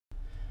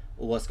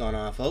What's going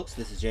on, folks?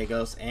 This is Jay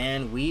Ghost,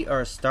 and we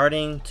are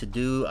starting to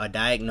do a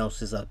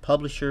diagnosis of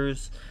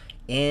publishers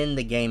in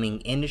the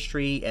gaming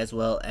industry, as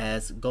well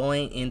as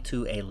going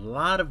into a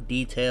lot of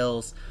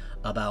details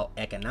about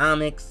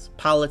economics,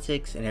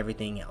 politics, and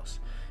everything else.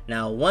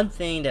 Now, one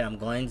thing that I'm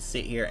going to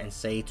sit here and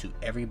say to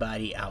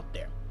everybody out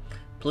there,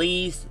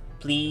 please,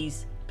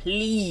 please,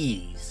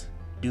 please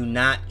do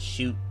not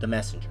shoot the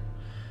messenger.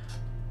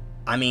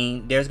 I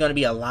mean, there's going to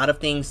be a lot of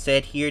things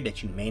said here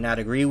that you may not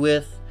agree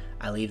with.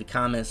 I leave the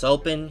comments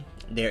open.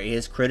 There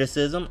is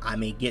criticism. I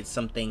may get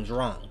some things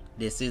wrong.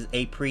 This is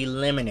a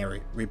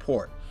preliminary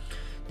report.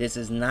 This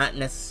is not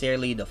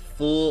necessarily the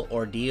full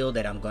ordeal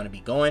that I'm going to be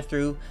going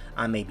through.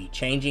 I may be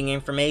changing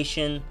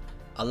information.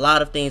 A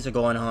lot of things are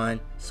going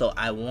on. So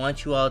I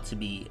want you all to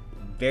be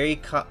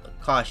very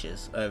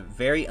cautious,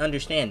 very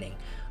understanding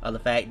of the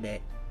fact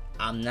that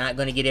I'm not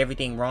going to get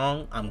everything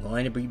wrong. I'm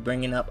going to be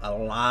bringing up a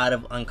lot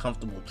of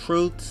uncomfortable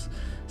truths.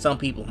 Some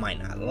people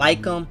might not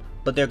like them,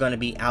 but they're going to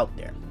be out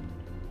there.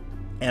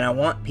 And I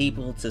want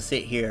people to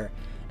sit here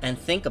and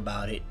think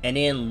about it and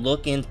then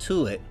look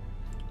into it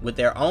with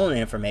their own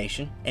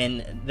information.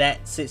 And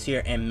that sits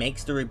here and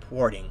makes the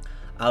reporting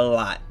a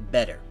lot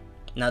better.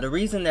 Now, the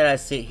reason that I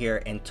sit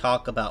here and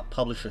talk about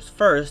publishers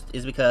first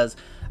is because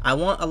I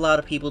want a lot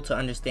of people to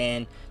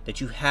understand that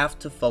you have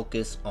to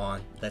focus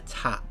on the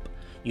top.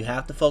 You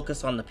have to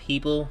focus on the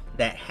people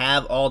that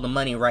have all the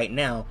money right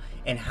now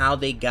and how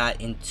they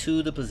got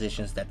into the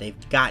positions that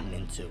they've gotten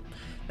into.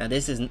 Now,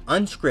 this is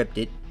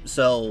unscripted,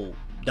 so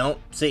don't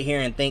sit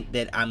here and think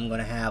that I'm going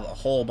to have a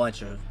whole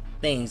bunch of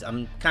things.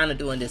 I'm kind of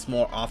doing this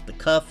more off the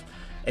cuff,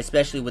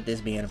 especially with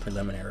this being a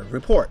preliminary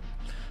report.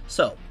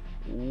 So,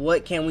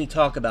 what can we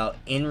talk about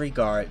in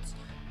regards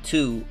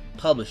to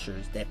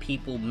publishers that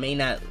people may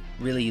not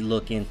really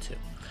look into?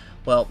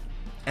 Well,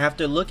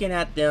 after looking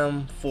at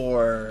them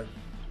for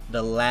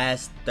the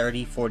last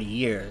 30-40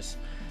 years,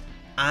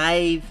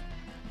 I've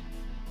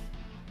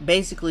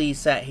basically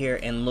sat here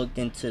and looked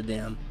into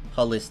them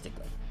holistically.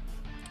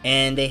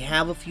 And they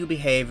have a few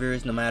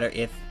behaviors, no matter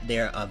if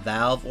they're a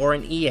Valve or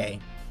an EA.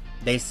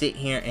 They sit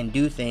here and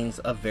do things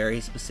a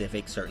very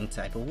specific certain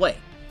type of way.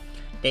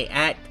 They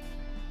act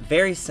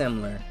very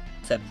similar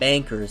to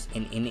bankers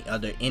in any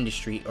other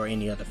industry or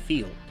any other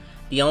field.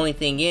 The only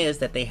thing is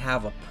that they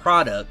have a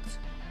product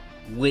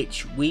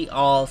which we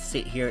all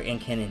sit here and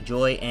can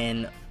enjoy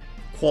and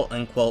quote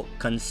unquote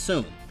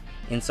consume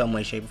in some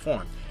way, shape, or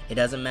form. It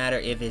doesn't matter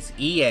if it's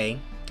EA,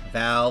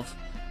 Valve,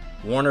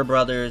 Warner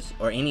Brothers,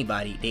 or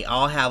anybody. They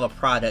all have a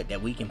product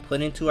that we can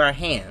put into our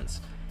hands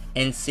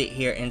and sit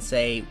here and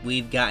say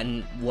we've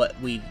gotten what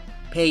we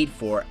paid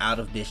for out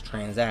of this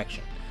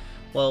transaction.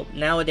 Well,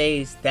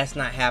 nowadays that's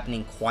not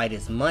happening quite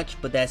as much,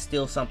 but that's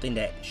still something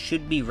that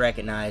should be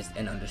recognized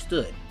and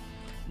understood.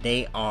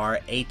 They are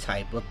a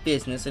type of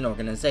business and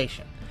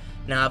organization.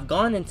 Now, I've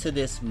gone into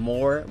this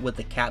more with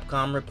the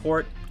Capcom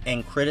report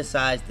and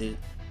criticized the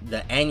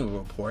annual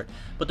report,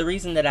 but the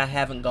reason that I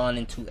haven't gone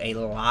into a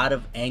lot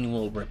of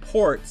annual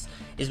reports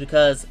is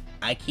because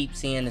I keep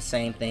seeing the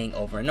same thing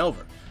over and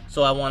over.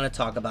 So I want to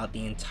talk about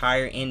the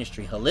entire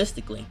industry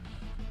holistically,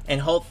 and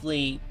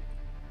hopefully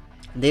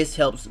this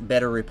helps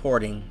better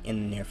reporting in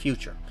the near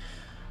future.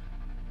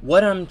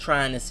 What I'm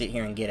trying to sit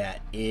here and get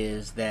at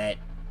is that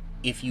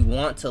if you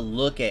want to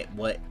look at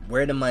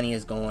where the money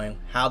is going,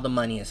 how the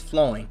money is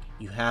flowing,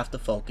 you have to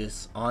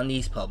focus on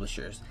these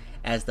publishers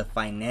as the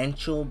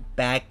financial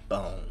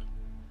backbone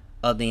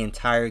of the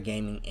entire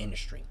gaming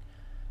industry.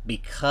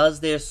 Because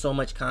there's so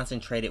much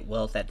concentrated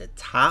wealth at the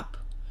top,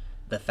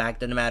 the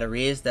fact of the matter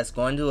is that's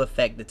going to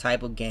affect the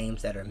type of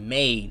games that are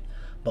made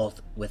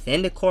both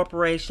within the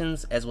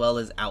corporations as well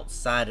as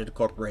outside of the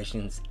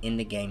corporations in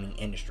the gaming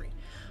industry.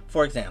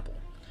 For example,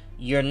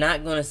 you're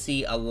not going to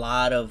see a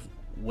lot of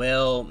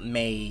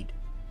well-made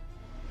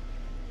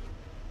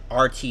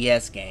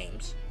RTS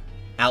games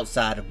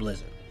outside of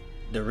Blizzard.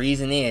 The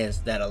reason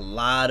is that a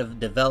lot of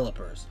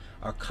developers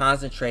are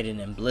concentrated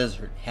in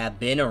Blizzard, have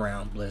been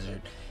around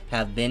Blizzard,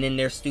 have been in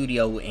their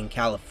studio in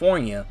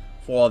California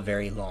for a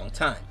very long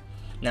time.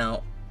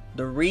 Now,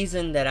 the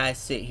reason that I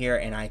sit here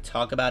and I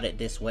talk about it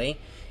this way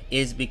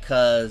is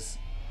because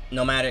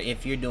no matter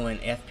if you're doing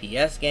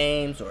FPS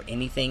games or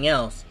anything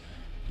else,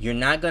 you're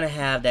not going to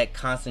have that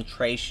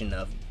concentration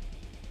of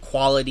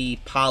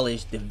quality,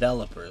 polished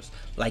developers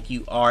like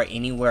you are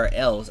anywhere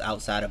else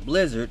outside of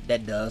Blizzard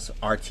that does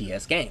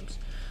RTS games.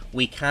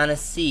 We kind of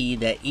see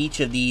that each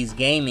of these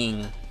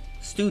gaming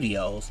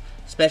studios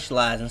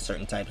specialize in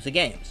certain types of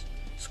games.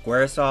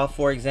 Squaresoft,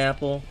 for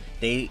example,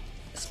 they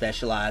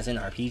specialize in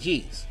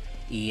RPGs.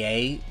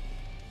 EA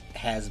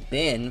has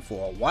been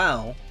for a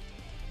while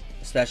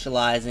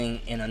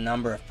specializing in a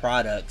number of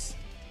products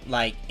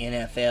like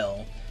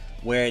NFL,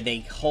 where they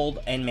hold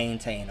and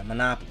maintain a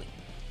monopoly.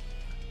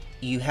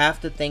 You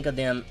have to think of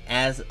them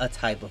as a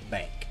type of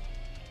bank.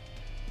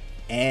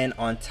 And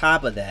on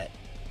top of that,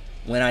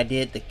 when I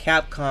did the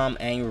Capcom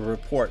annual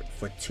report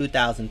for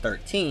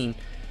 2013,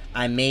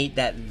 I made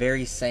that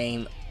very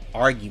same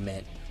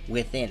argument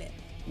within it.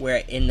 where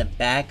at the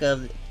back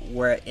of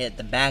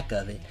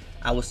it,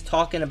 I was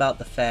talking about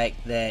the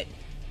fact that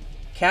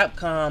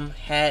Capcom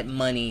had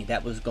money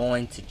that was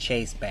going to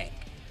Chase Bank.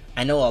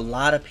 I know a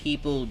lot of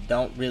people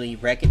don't really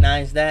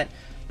recognize that,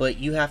 but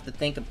you have to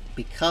think of,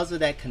 because of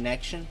that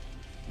connection,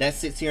 that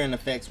sits here and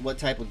affects what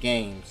type of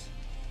games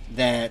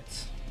that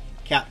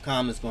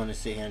Capcom is going to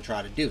sit here and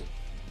try to do.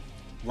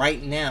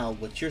 Right now,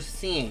 what you're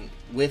seeing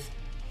with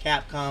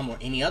Capcom or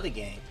any other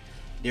game,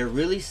 they're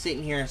really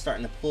sitting here and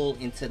starting to pull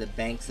into the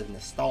banks of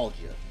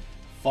nostalgia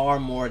far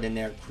more than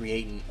they're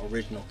creating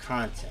original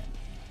content,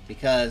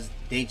 because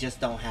they just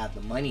don't have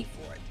the money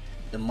for it.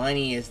 The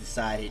money is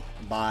decided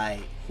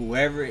by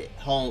whoever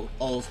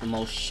holds the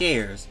most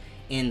shares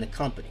in the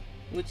company,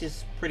 which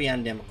is pretty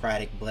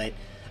undemocratic, but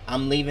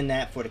I'm leaving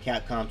that for the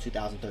Capcom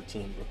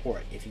 2013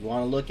 report. If you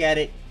want to look at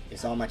it,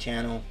 it's on my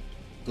channel.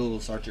 Google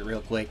search it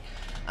real quick.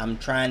 I'm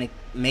trying to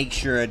make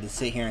sure to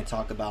sit here and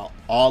talk about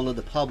all of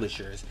the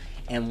publishers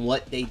and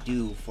what they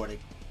do for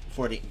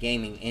the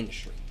gaming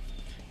industry.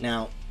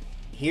 Now,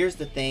 here's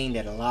the thing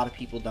that a lot of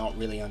people don't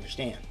really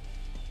understand.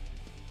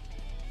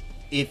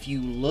 If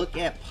you look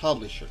at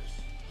publishers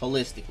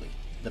holistically,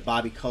 the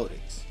Bobby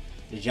Koticks,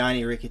 the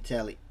Johnny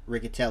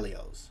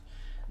Riccitiellos,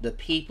 the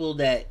people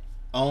that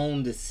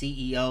own the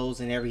CEOs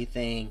and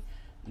everything,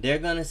 they're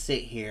gonna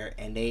sit here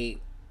and they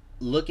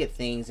look at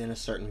things in a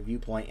certain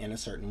viewpoint in a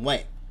certain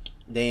way.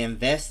 They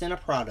invest in a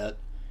product,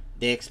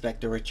 they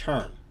expect a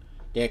return.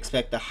 They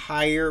expect a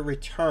higher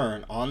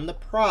return on the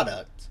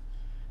product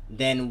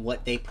than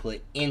what they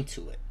put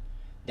into it.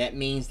 That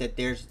means that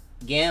there's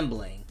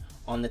gambling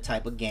on the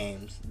type of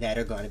games that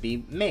are going to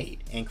be made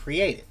and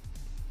created.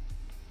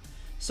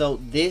 So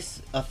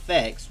this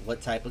affects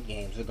what type of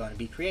games are going to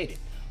be created.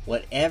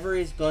 Whatever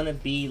is going to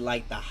be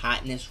like the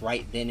hotness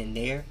right then and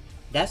there,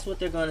 that's what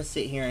they're going to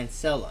sit here and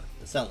selling.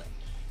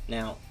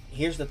 Now,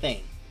 here's the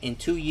thing. In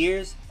 2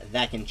 years,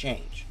 that can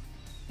change.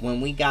 When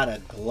we got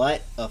a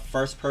glut of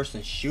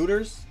first-person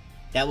shooters,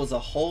 that was a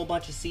whole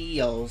bunch of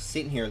CEOs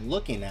sitting here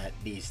looking at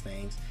these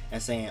things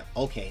and saying,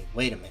 okay,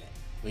 wait a minute.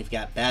 We've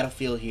got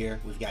Battlefield here.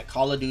 We've got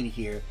Call of Duty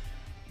here.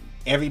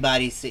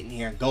 Everybody's sitting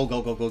here,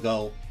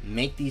 go.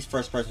 Make these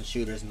first-person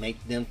shooters,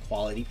 make them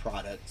quality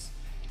products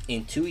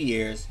in 2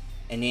 years,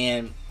 and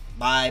then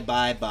buy.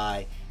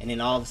 And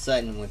then all of a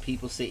sudden, when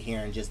people sit here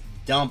and just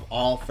dump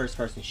all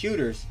first-person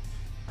shooters,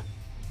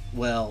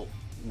 well,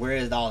 where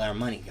does all our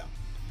money go?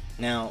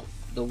 Now,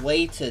 the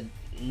way to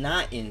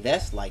not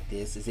invest like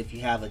this is if you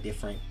have a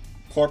different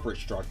corporate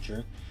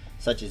structure,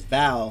 such as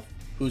Valve,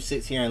 who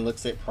sits here and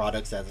looks at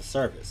products as a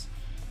service.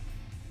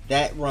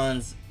 That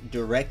runs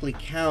directly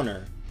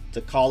counter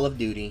to Call of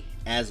Duty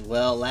as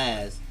well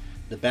as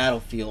the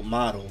Battlefield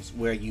models,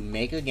 where you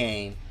make a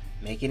game,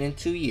 make it in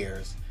 2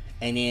 years,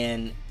 and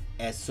then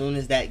as soon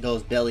as that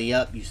goes belly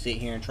up, you sit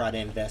here and try to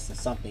invest in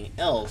something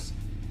else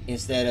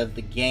instead of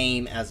the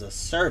game as a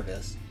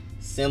service,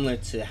 similar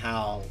to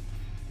how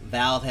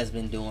Valve has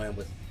been doing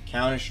with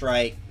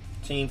Counter-Strike,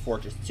 Team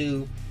Fortress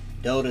 2,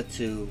 Dota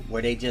 2,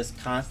 where they just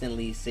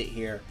constantly sit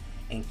here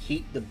and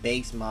keep the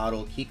base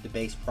model, keep the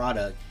base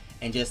product,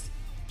 and just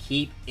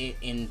keep it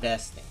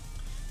investing.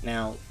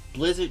 Now,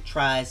 Blizzard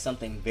tries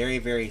something very,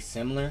 very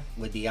similar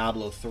with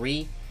Diablo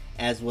 3,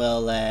 as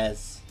well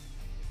as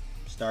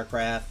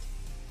StarCraft,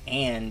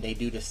 and they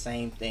do the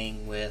same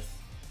thing with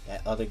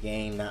that other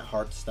game, not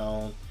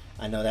Hearthstone.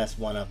 I know that's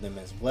one of them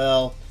as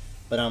well,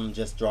 but I'm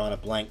just drawing a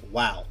blank.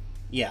 WoW.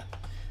 Yeah.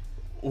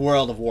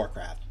 World of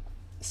Warcraft.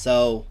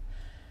 So,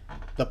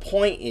 the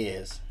point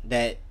is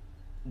that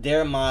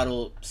their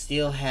model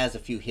still has a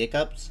few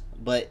hiccups,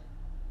 but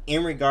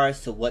in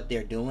regards to what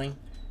they're doing,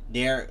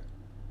 they're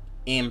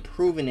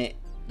improving it,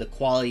 the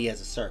quality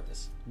as a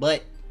service.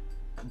 But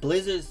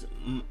Blizzard's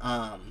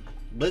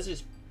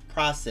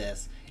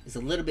process is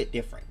a little bit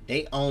different.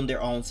 They own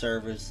their own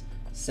servers,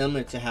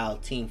 similar to how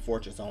Team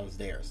Fortress owns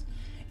theirs.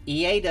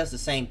 EA does the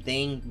same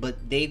thing,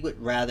 but they would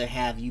rather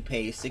have you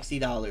pay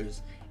 $60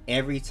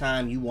 every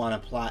time you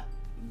want to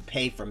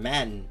pay for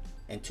Madden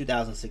in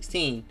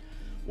 2016,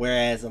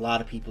 whereas a lot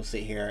of people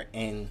sit here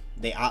and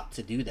they opt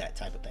to do that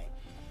type of thing.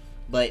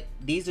 But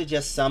these are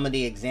just some of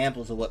the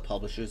examples of what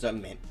publishers are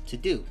meant to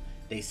do.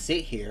 They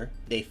sit here,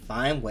 they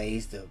find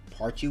ways to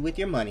part you with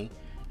your money,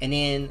 and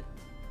then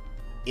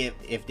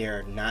if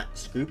they're not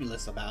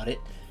scrupulous about it,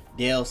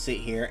 they'll sit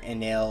here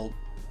and they'll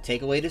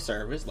take away the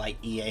servers like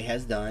EA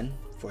has done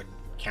for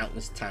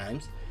countless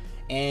times,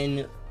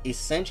 and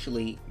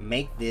essentially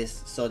make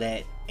this so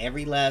that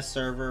every last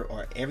server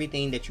or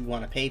everything that you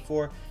want to pay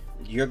for,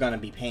 you're going to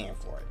be paying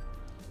for it.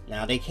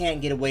 Now, they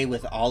can't get away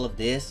with all of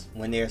this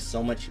when there's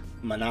so much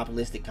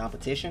monopolistic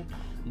competition,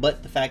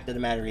 but the fact of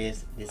the matter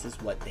is, this is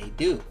what they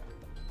do.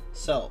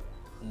 So,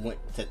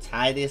 to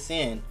tie this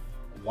in,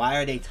 why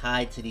are they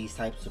tied to these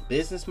types of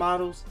business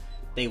models?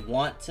 They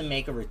want to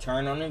make a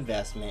return on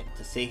investment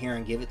to sit here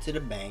and give it to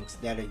the banks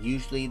that are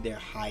usually their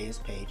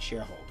highest paid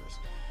shareholders.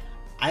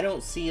 I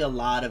don't see a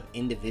lot of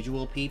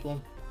individual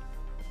people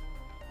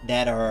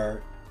that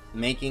are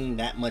making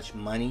that much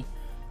money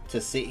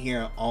to sit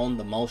here and own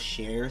the most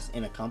shares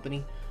in a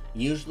company.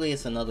 Usually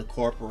it's another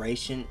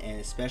corporation, and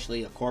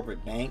especially a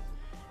corporate bank.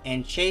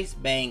 And Chase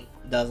Bank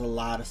does a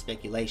lot of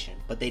speculation,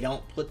 but they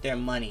don't put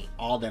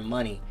all their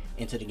money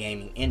into the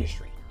gaming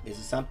industry. This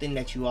is something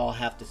that you all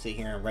have to sit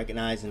here and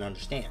recognize and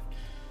understand.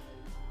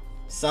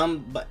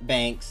 Some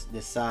banks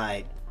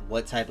decide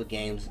what type of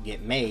games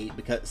get made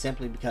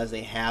simply because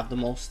they have the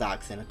most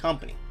stocks in a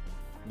company.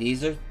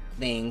 These are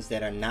things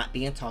that are not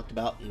being talked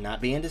about,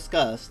 not being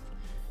discussed,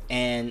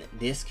 and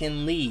this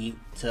can lead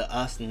to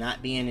us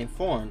not being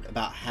informed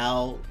about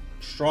how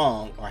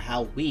strong or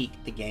how weak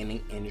the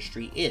gaming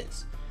industry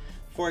is.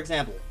 For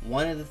example,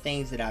 one of the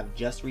things that I've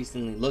just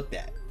recently looked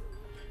at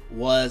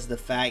was the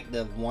fact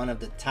that one of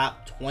the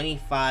top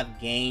 25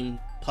 game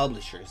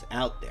publishers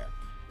out there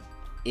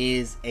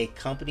is a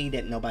company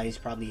that nobody's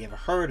probably ever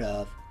heard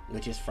of,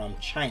 which is from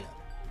China.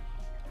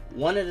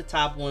 One of the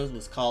top ones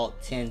was called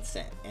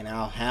Tencent, and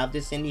I'll have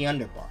this in the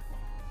underbar.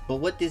 But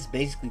what this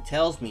basically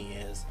tells me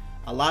is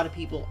a lot of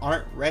people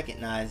aren't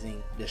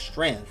recognizing the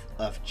strength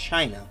of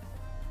China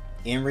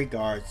in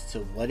regards to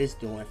what it's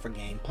doing for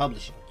game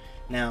publishing.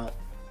 Now,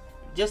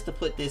 just to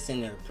put this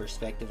into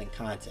perspective and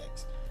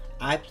context,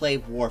 I play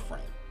Warframe.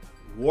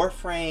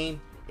 Warframe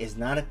is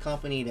not a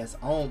company that's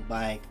owned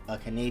by a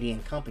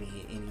Canadian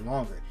company any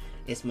longer.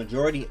 It's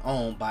majority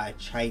owned by a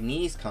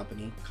Chinese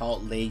company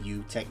called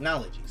Leiyu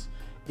Technologies.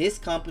 This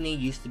company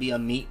used to be a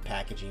meat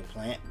packaging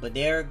plant, but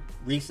they're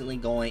recently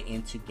going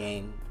into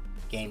game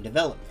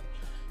development.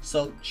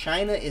 So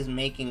China is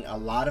making a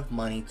lot of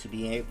money to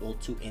be able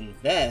to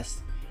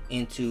invest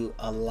into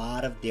a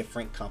lot of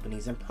different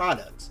companies and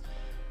products.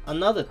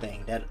 Another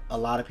thing that a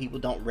lot of people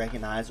don't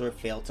recognize or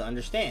fail to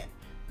understand,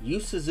 Yu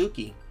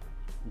Suzuki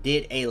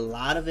did a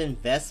lot of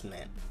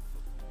investment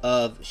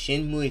of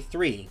Shenmue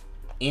 3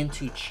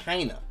 into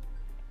China.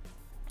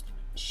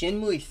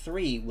 Shenmue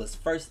 3 was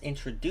first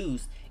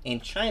introduced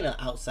in China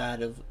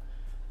outside of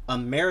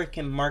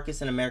American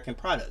markets and American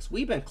products.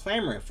 We've been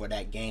clamoring for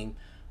that game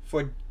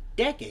for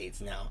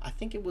decades now. I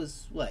think it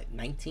was,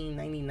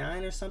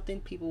 1999 or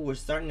something? People were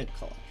starting to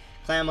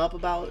clam up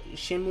about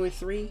Shenmue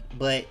 3,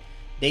 but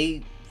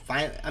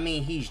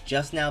he's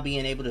just now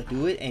being able to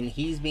do it, and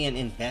he's being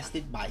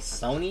invested by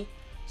Sony.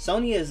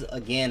 Sony is,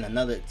 again,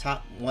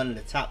 one of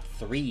the top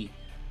 3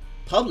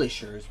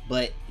 publishers,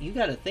 but you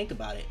got to think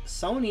about it.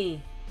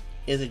 Sony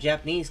is a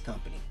Japanese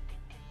company.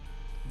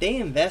 They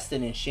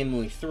invested in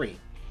Shenmue 3.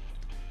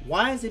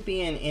 Why is it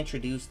being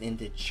introduced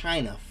into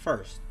China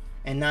first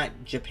and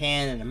not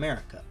Japan and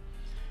America?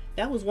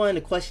 That was one of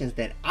the questions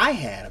that I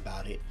had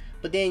about it,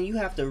 but then you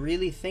have to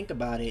really think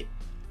about it.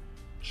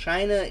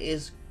 China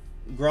is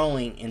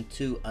growing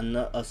into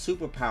a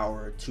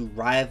superpower to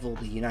rival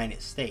the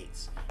United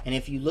States. And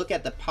if you look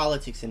at the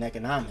politics and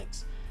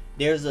economics,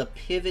 there's a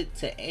pivot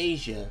to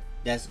Asia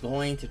that's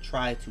going to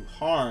try to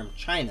harm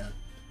China,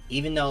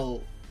 even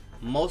though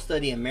most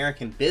of the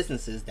American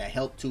businesses that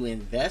helped to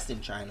invest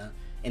in China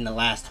in the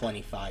last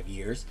 25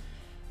 years,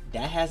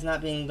 that has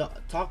not been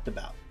talked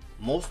about.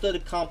 Most of the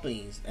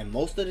companies and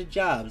most of the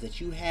jobs that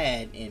you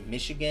had in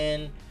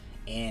Michigan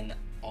and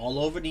all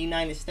over the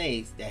United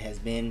States that has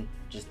been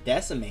just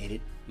decimated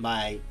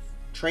by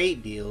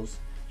trade deals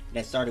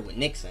that started with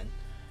Nixon.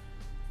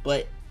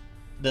 But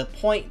the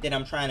point that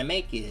I'm trying to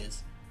make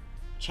is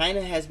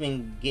China has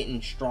been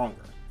getting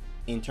stronger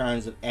in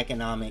terms of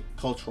economic,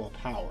 cultural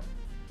power.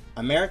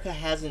 America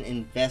hasn't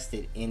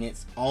invested in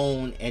its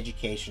own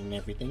education and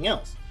everything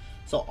else.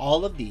 So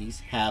all of these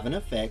have an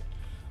effect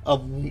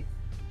of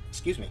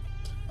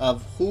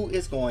who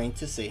is going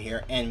to sit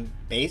here and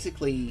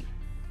basically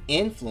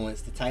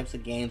influence the types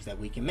of games that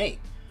we can make.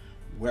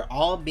 We're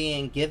all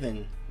being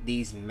given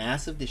these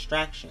massive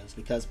distractions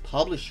because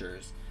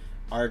publishers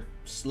are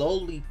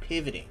slowly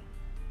pivoting.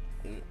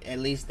 At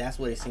least that's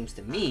what it seems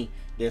to me.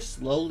 They're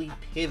slowly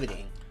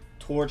pivoting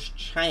towards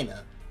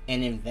China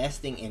and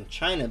investing in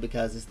China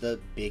because it's the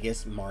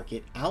biggest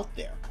market out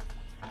there.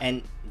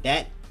 And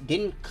that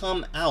didn't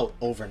come out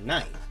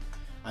overnight.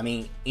 I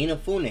mean,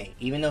 Inafune,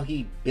 even though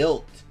he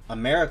built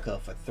America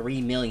for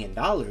 $3 million,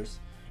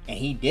 and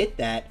he did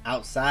that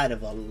outside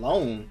of a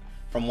loan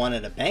from one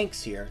of the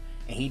banks here,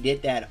 and he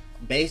did that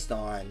based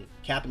on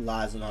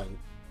capitalizing on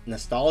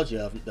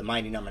nostalgia of the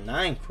Mighty Number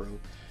 9 crew,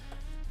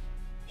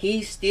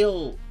 he's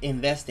still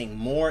investing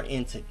more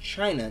into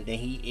China than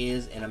he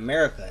is in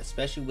America,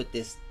 especially with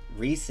this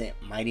recent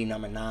Mighty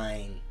Number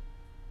 9.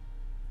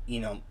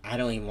 I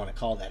don't even want to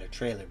call that a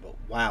trailer, but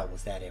wow,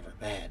 was that ever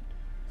bad.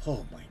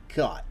 Oh my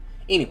god.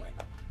 Anyway,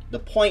 the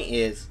point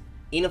is,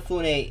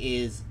 Inafune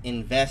is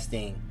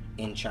investing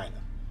in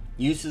China.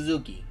 Yu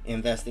Suzuki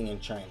investing in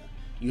China.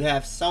 You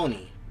have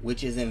Sony,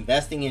 which is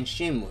investing in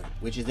Shenmue,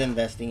 which is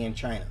investing in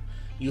China.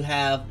 You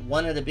have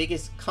one of the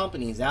biggest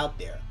companies out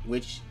there,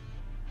 which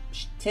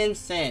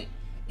Tencent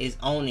is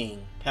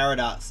owning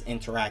Paradox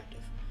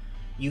Interactive.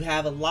 You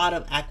have a lot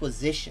of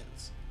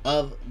acquisitions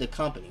of the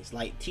companies,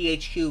 like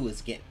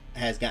THQ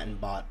has gotten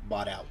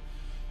bought out.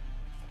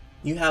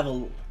 You have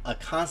a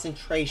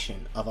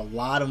concentration of a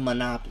lot of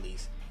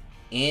monopolies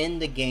in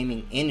the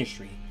gaming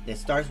industry that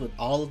starts with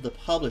all of the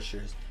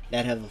publishers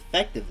that have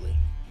effectively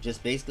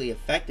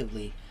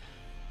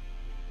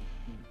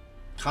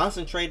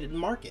concentrated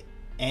market.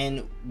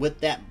 And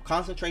with that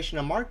concentration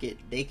of market,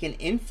 they can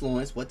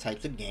influence what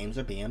types of games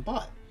are being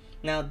bought.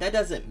 Now, that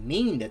doesn't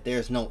mean that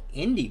there's no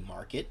indie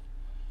market,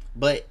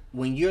 but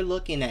when you're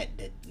looking at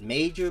the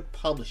major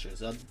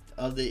publishers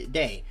of the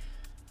day,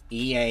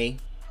 EA,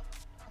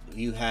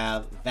 you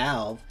have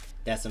Valve,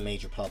 that's a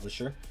major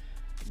publisher.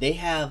 They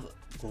have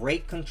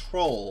great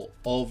control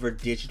over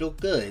digital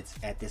goods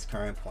at this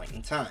current point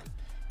in time.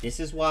 This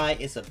is why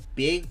it's a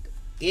big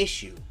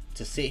issue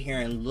to sit here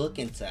and look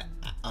into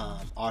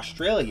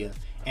Australia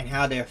and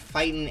how they're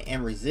fighting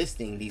and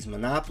resisting these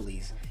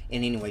monopolies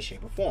in any way,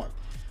 shape, or form.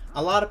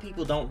 A lot of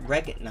people don't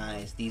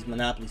recognize these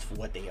monopolies for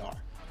what they are,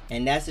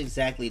 and that's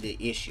exactly the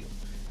issue.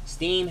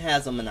 Steam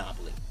has a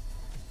monopoly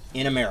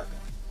in America.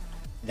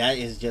 That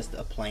is just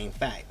a plain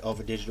fact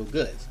over digital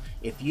goods.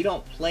 If you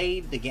don't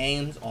play the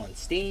games on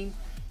Steam,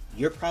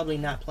 you're probably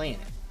not playing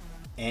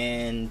it.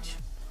 And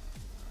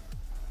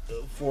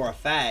for a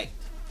fact,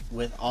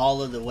 with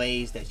all of the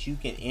ways that you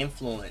can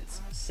influence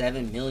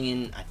 7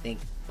 million, I think,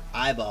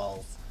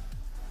 eyeballs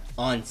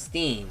on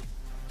Steam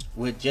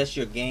with just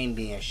your game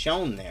being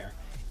shown there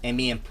and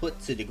being put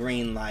to the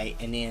green light,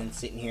 and then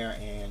sitting here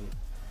and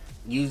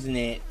using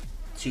it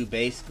to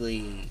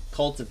basically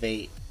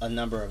cultivate a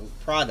number of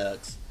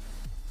products,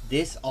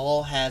 this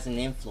all has an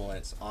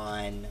influence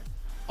on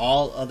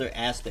all other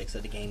aspects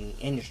of the gaming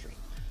industry.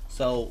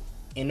 So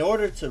in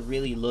order to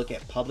really look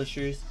at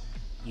publishers,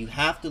 you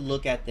have to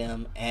look at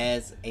them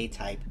as a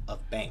type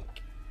of bank.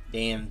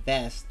 They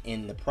invest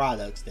in the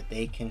products that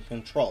they can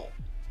control.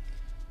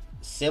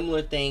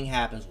 Similar thing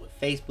happens with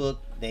Facebook.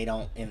 They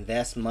don't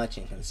invest much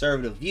in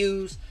conservative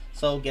views,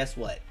 so guess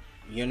what?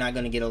 You're not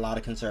going to get a lot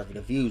of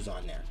conservative views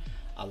on there.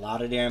 A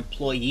lot of their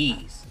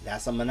employees,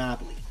 that's a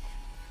monopoly.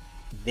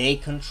 They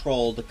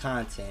control the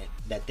content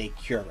that they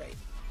curate.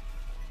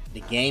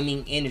 The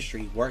gaming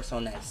industry works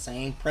on that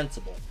same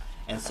principle,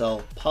 and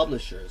so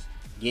publishers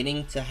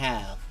getting to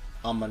have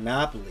a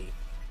monopoly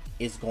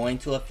is going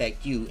to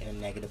affect you in a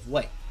negative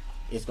way.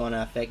 It's going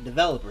to affect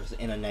developers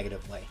in a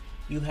negative way.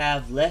 You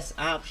have less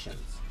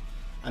options.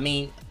 I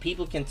mean,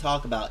 people can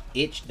talk about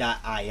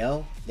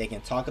itch.io, they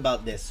can talk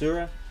about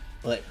Desura,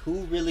 but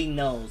who really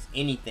knows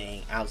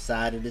anything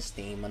outside of the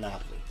Steam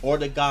monopoly or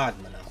the GOG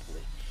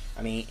monopoly?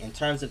 I mean, in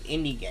terms of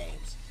indie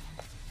games,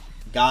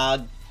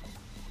 GOG,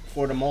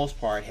 for the most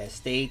part, has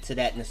stayed to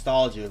that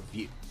nostalgia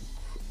view,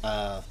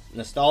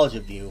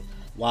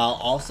 while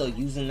also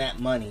using that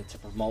money to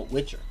promote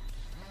Witcher.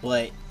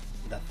 But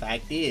the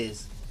fact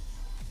is,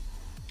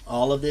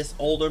 all of this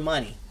older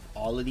money,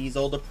 all of these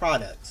older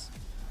products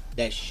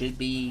that should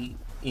be,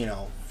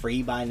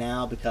 free by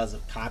now because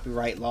of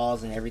copyright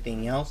laws and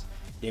everything else,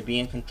 they're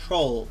being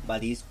controlled by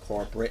these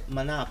corporate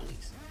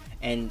monopolies.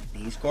 And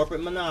these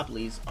corporate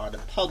monopolies are the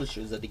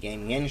publishers of the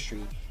gaming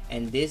industry,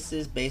 and this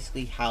is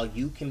basically how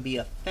you can be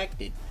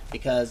affected,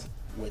 because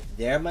with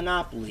their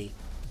monopoly,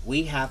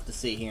 we have to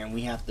sit here and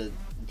we have to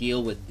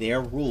deal with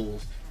their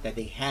rules that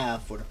they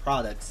have for the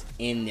products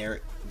in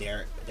their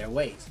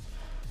ways.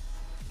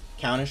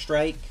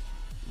 Counter-Strike,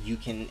 you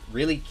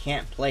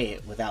can't play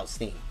it without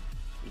Steam.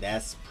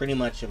 That's pretty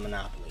much a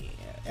monopoly.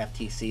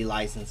 FTC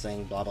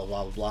licensing, blah blah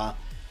blah blah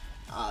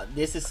blah.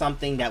 This is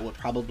something that would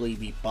probably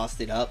be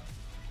busted up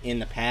in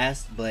the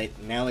past,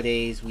 but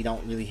nowadays we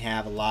don't really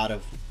have a lot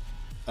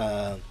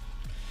of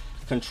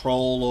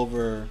control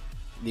over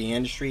the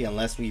industry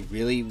unless we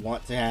really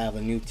want to have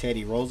a new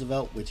Teddy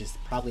Roosevelt, which is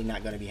probably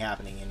not going to be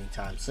happening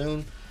anytime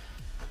soon.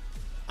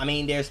 I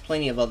mean, there's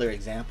plenty of other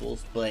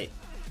examples, but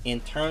in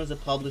terms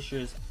of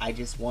publishers, I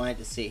just wanted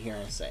to sit here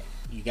and say,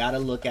 you got to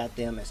look at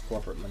them as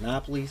corporate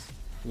monopolies.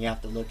 You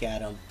have to look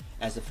at them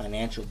as a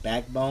financial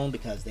backbone,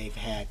 because they've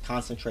had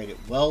concentrated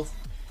wealth,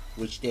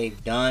 which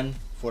they've done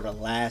for the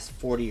last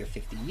 40 or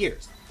 50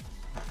 years.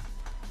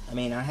 I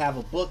mean, I have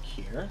a book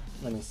here.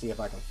 Let me see if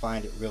I can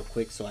find it real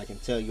quick so I can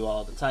tell you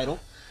all the title.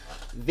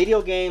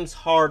 Video Games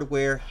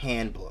Hardware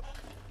Handbook.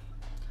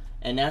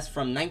 And that's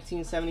from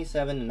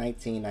 1977 to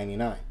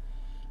 1999.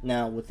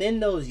 Now, within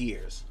those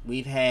years,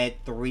 we've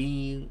had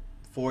 3-4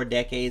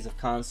 decades of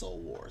console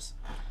wars.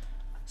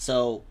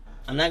 So,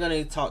 I'm not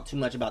going to talk too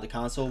much about the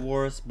console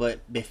wars,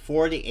 but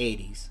before the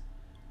 80s,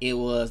 it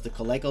was the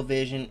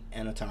ColecoVision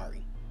and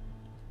Atari.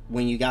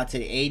 When you got to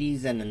the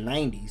 80s and the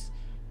 90s,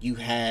 you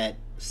had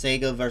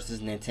Sega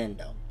versus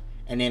Nintendo.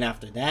 And then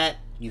after that,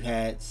 you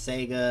had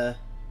Sega...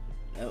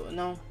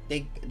 No,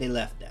 they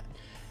left that.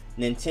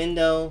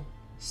 Nintendo,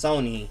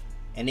 Sony,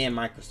 and then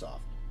Microsoft.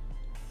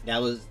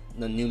 That was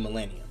the new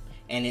millennium.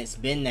 And it's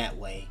been that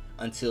way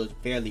until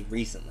fairly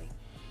recently.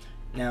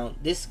 Now,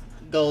 this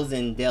goes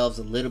and delves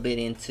a little bit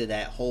into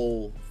that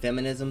whole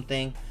feminism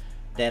thing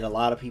that a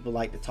lot of people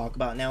like to talk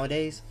about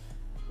nowadays.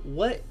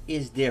 What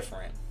is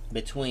different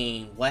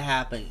between what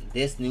happened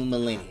this new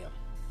millennium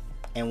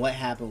and what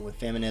happened with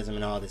feminism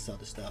and all this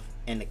other stuff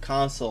and the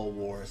console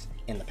wars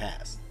in the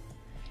past?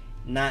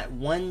 Not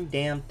one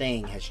damn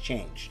thing has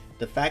changed.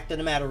 The fact of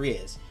the matter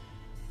is,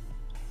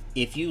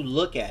 if you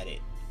look at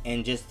it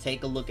and just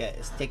take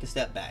a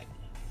step back,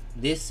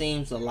 this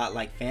seems a lot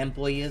like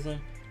fanboyism.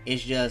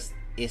 It's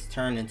it's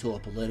turned into a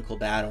political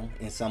battle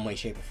in some way,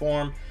 shape, or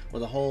form,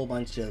 with a whole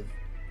bunch of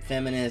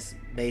feminists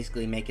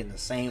basically making the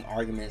same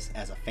arguments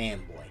as a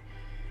fanboy.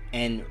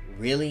 And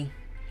really,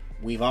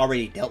 we've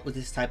already dealt with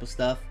this type of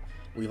stuff.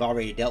 We've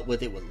already dealt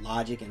with it with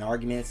logic and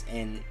arguments,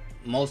 and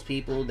most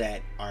people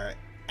that are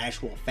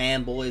actual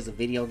fanboys of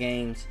video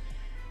games,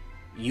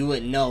 you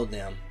would know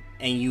them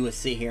and you would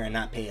sit here and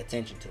not pay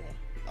attention to them.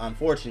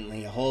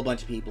 Unfortunately, a whole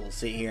bunch of people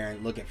sit here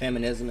and look at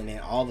feminism, and then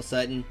all of a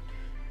sudden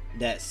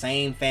that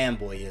same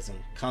fanboyism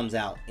comes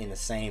out in the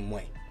same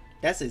way.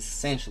 That's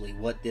essentially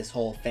what this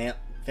whole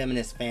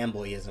feminist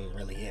fanboyism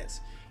really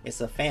is.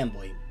 It's a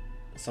fanboy,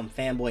 some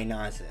fanboy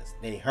nonsense.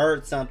 They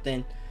heard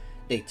something,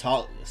 they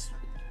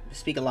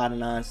speak a lot of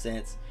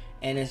nonsense,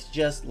 and it's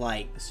just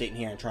like sitting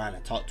here and trying to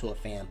talk to a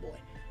fanboy.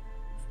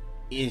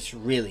 It's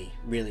really,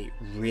 really,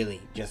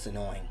 really just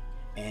annoying,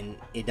 and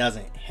it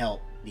doesn't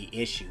help the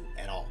issue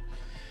at all.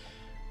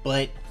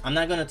 But I'm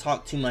not going to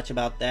talk too much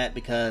about that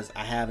because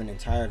I have an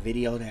entire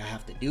video that I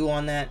have to do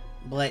on that.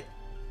 But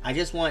I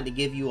just wanted to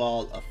give you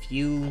all a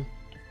few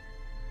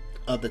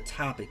of the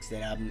topics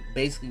that I'm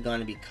basically going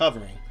to be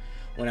covering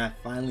when I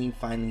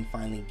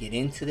finally get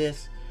into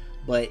this.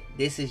 But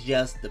this is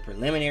just the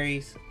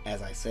preliminaries.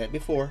 As I said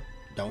before,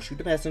 don't shoot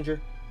the messenger,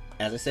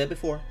 as I said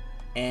before.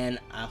 And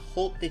I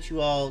hope that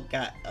you all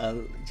got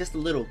just a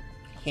little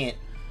hint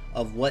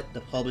of what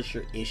the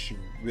publisher issue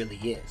really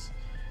is.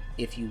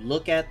 If you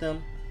look at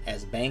them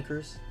as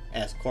bankers,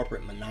 as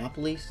corporate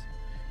monopolies,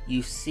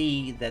 you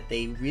see that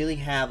they really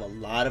have a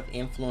lot of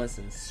influence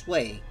and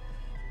sway,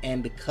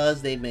 and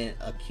because they've been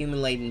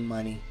accumulating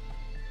money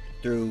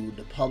through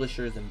the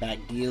publishers and back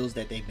deals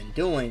that they've been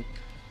doing,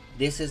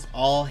 this has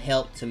all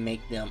helped to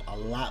make them a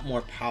lot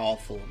more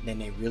powerful than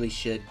they really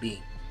should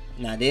be.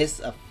 Now this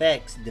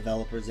affects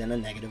developers in a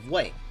negative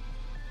way,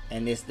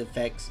 and this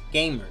affects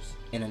gamers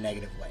in a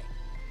negative way,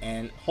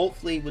 and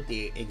hopefully with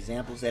the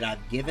examples that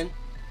I've given,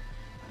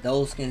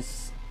 those can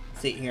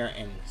sit here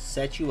and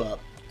set you up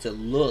to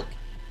look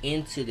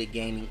into the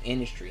gaming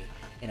industry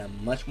in a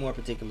much more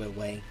particular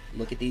way.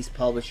 Look at these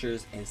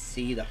publishers and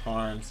see the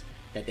harms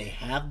that they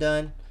have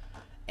done.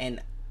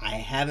 And I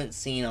haven't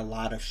seen a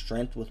lot of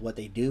strength with what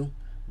they do,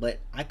 but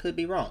I could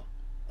be wrong.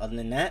 Other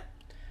than that,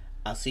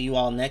 I'll see you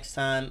all next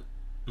time.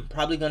 I'm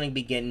probably going to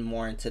be getting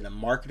more into the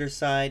marketer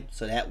side,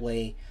 so that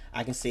way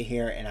I can sit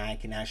here and I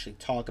can actually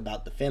talk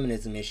about the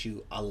feminism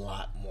issue a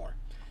lot more.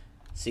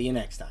 See you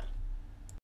next time.